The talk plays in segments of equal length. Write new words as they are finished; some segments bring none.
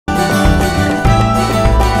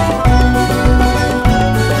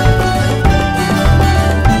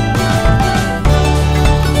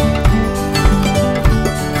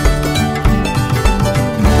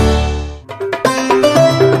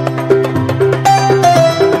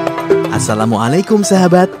Assalamu'alaikum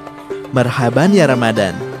sahabat. Marhaban ya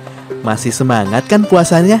Ramadhan. Masih semangat kan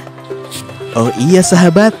puasanya? Oh iya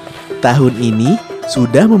sahabat, tahun ini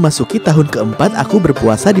sudah memasuki tahun keempat aku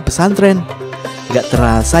berpuasa di pesantren. Gak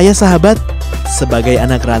terasa ya sahabat, sebagai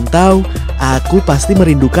anak rantau, aku pasti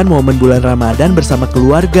merindukan momen bulan Ramadan bersama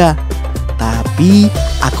keluarga. Tapi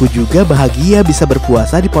aku juga bahagia bisa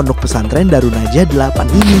berpuasa di Pondok Pesantren Darunnajah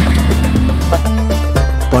 8 ini.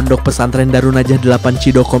 Pondok Pesantren Darunnajah 8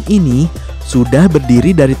 Cidokom ini sudah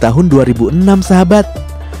berdiri dari tahun 2006 sahabat.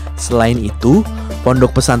 Selain itu,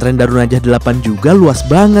 Pondok Pesantren Darunnajah 8 juga luas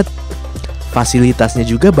banget. Fasilitasnya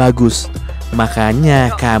juga bagus.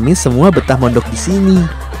 Makanya kami semua betah mondok di sini.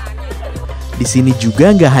 Di sini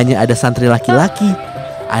juga nggak hanya ada santri laki-laki,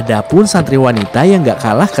 ada pun santri wanita yang nggak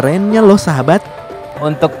kalah kerennya loh sahabat.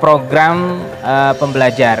 Untuk program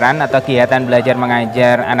pembelajaran atau kegiatan belajar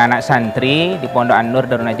mengajar anak-anak santri di Pondok An-Nur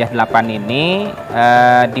Darunnajah 8 ini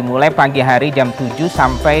dimulai pagi hari jam 7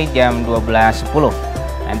 sampai jam 12.10.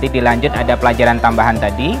 Nanti dilanjut ada pelajaran tambahan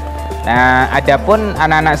tadi. Nah, adapun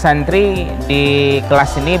anak-anak santri di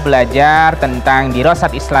kelas ini belajar tentang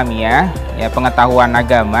dirasat Islamiyah, ya, pengetahuan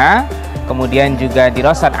agama, kemudian juga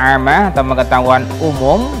dirasat amah atau pengetahuan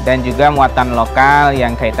umum, dan juga muatan lokal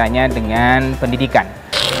yang kaitannya dengan pendidikan.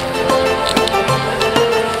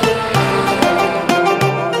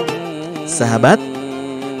 Sahabat,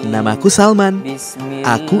 namaku Salman.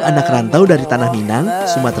 Aku anak rantau dari Tanah Minang,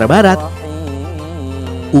 Sumatera Barat.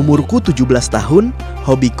 Umurku 17 tahun,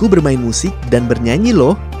 hobiku bermain musik dan bernyanyi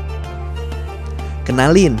loh.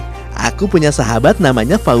 Kenalin, aku punya sahabat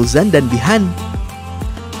namanya Fauzan dan Bihan.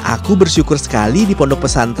 Aku bersyukur sekali di Pondok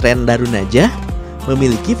Pesantren Darunnajah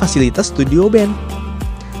memiliki fasilitas studio band.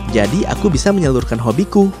 Jadi aku bisa menyalurkan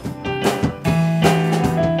hobiku.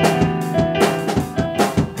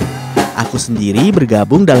 Aku sendiri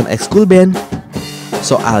bergabung dalam ekskul band.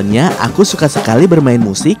 Soalnya aku suka sekali bermain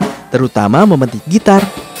musik, terutama memetik gitar.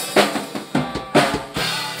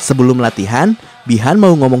 Sebelum latihan, Bihan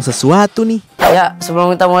mau ngomong sesuatu nih. Ya,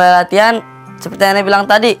 sebelum kita mulai latihan, seperti yang Ane bilang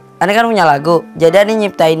tadi, Ane kan punya lagu. Jadi Ane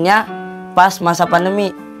nyiptainnya pas masa pandemi.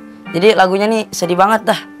 Jadi lagunya nih sedih banget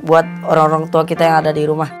dah buat orang-orang tua kita yang ada di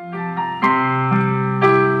rumah.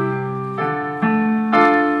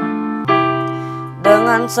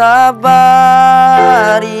 Dengan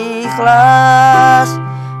sabar, ikhlas,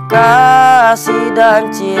 kasih dan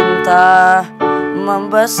cinta,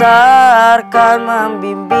 membesarkan,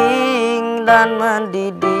 membimbing, dan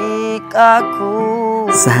mendidik aku.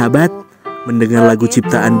 Sahabat, mendengar lagu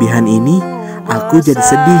ciptaan Bihan ini, aku jadi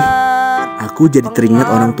sedih. Aku jadi teringat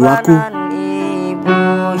orang tuaku. Ibu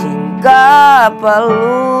hingga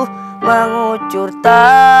perlu mengucur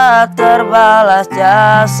tak terbalas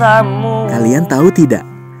jasamu. Kalian tahu tidak?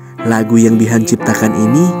 Lagu yang Bihan ciptakan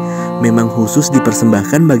ini memang khusus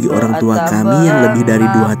dipersembahkan bagi orang tua kami yang lebih dari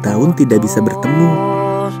 2 tahun tidak bisa bertemu.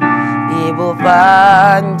 Ibu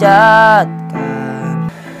panjatkan.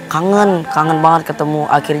 Kangen banget ketemu.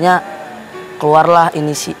 Akhirnya keluarlah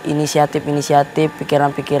inisiatif,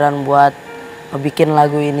 pikiran-pikiran buat bikin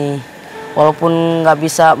lagu ini. Walaupun nggak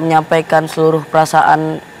bisa menyampaikan seluruh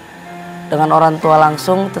perasaan dengan orang tua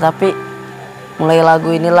langsung, tetapi mulai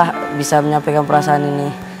lagu inilah bisa menyampaikan perasaan ini.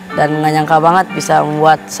 Dan nggak nyangka banget bisa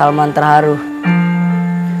membuat Salman terharu.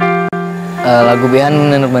 Lagu Bihan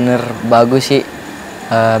bener-bener bagus sih,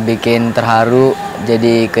 bikin terharu,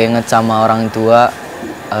 jadi keinget sama orang tua,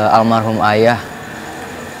 almarhum ayah,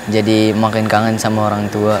 jadi makin kangen sama orang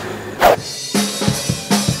tua.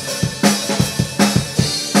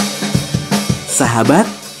 Sahabat,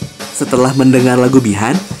 setelah mendengar lagu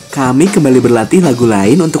Bihan, kami kembali berlatih lagu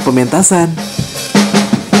lain untuk pementasan.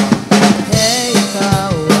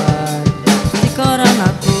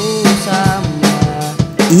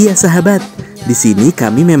 Iya sahabat, di sini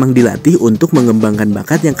kami memang dilatih untuk mengembangkan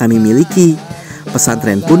bakat yang kami miliki.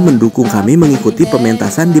 Pesantren pun mendukung kami mengikuti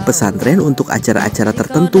pementasan di pesantren untuk acara-acara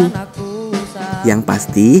tertentu. Yang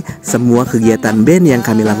pasti, semua kegiatan band yang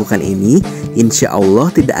kami lakukan ini, insya Allah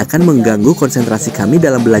tidak akan mengganggu konsentrasi kami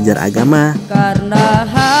dalam belajar agama. Karena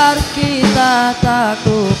harus kita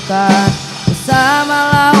taklukkan bersama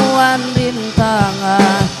lawan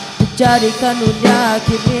rintangan, jadikan dunia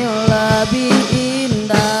kini lebih indah.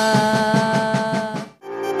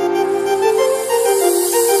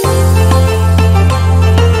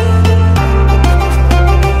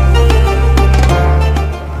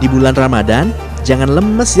 Di bulan Ramadan, jangan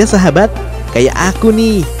lemes ya sahabat. Kayak aku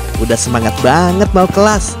nih, udah semangat banget mau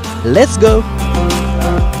kelas. Let's go!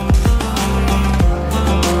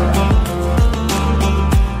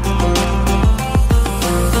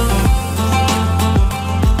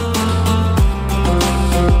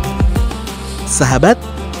 Sahabat,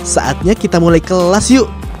 saatnya kita mulai kelas yuk.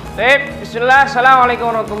 Baik, bismillah. Assalamualaikum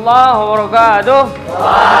warahmatullahi wabarakatuh.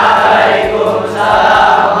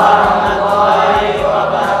 Waalaikumsalam warahmatullahi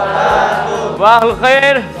wabarakatuh. Wahul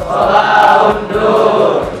khair. Salahun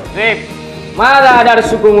nur. Baik. Mada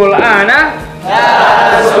darsukumul ana?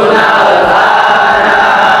 Darsuna al-ana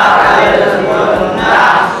ilmun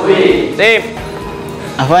nahwi. Baik.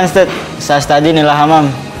 Afwan Ustaz, saya tadi nilai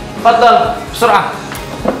hamam. Fadal, surah.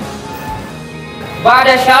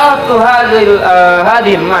 Ba'da syaratu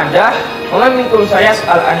hadhil madah, wa man minkum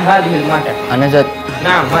sayas'al an hadhil madah. Ana Ustaz.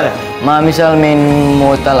 Nah, mana? Ma misal min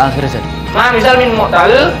mutal akhir Ustaz. Ma misal min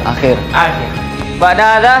mu'tal Akhir. akhir.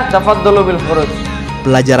 Ba'da hadha tafaddalu bil furuj.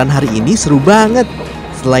 Pelajaran hari ini seru banget.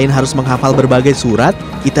 Selain harus menghafal berbagai surat,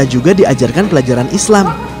 kita juga diajarkan pelajaran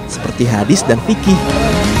Islam seperti hadis dan fikih.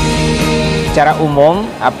 Secara umum,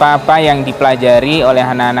 apa-apa yang dipelajari oleh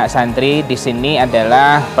anak-anak santri di sini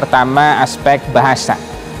adalah pertama aspek bahasa,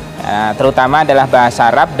 terutama adalah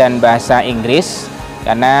bahasa Arab dan bahasa Inggris,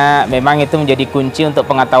 karena memang itu menjadi kunci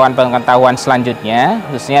untuk pengetahuan-pengetahuan selanjutnya,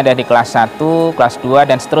 khususnya ada di kelas 1, kelas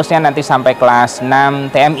 2 dan seterusnya nanti sampai kelas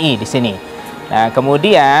 6 TMI di sini. Nah,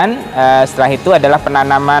 kemudian setelah itu adalah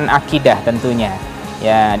penanaman akidah tentunya.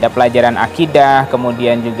 Ya, ada pelajaran akidah,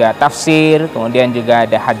 kemudian juga tafsir, kemudian juga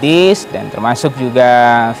ada hadis, dan termasuk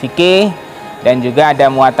juga fikih, dan juga ada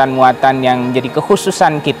muatan-muatan yang menjadi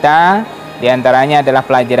kekhususan kita, diantaranya adalah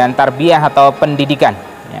pelajaran tarbiyah atau pendidikan.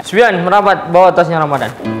 Ya. Sbian, merapat, bawa tasnya Ramadhan.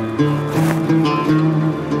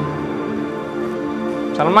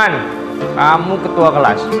 Salman, kamu ketua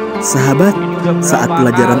kelas. Sahabat, saat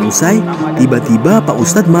pelajaran usai, tiba-tiba Pak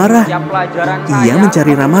Ustadz marah. Ia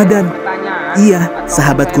mencari Ramadhan. Iya,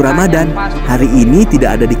 sahabatku Ramadhan, hari ini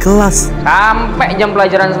tidak ada di kelas. Sampai jam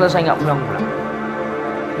pelajaran selesai nggak pulang-pulang.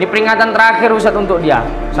 Ini peringatan terakhir Ustadz untuk dia.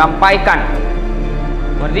 Sampaikan.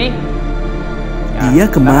 Ngerti?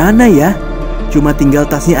 Dia kemana ya? Cuma tinggal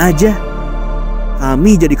tasnya aja.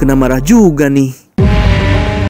 Kami jadi kena marah juga nih.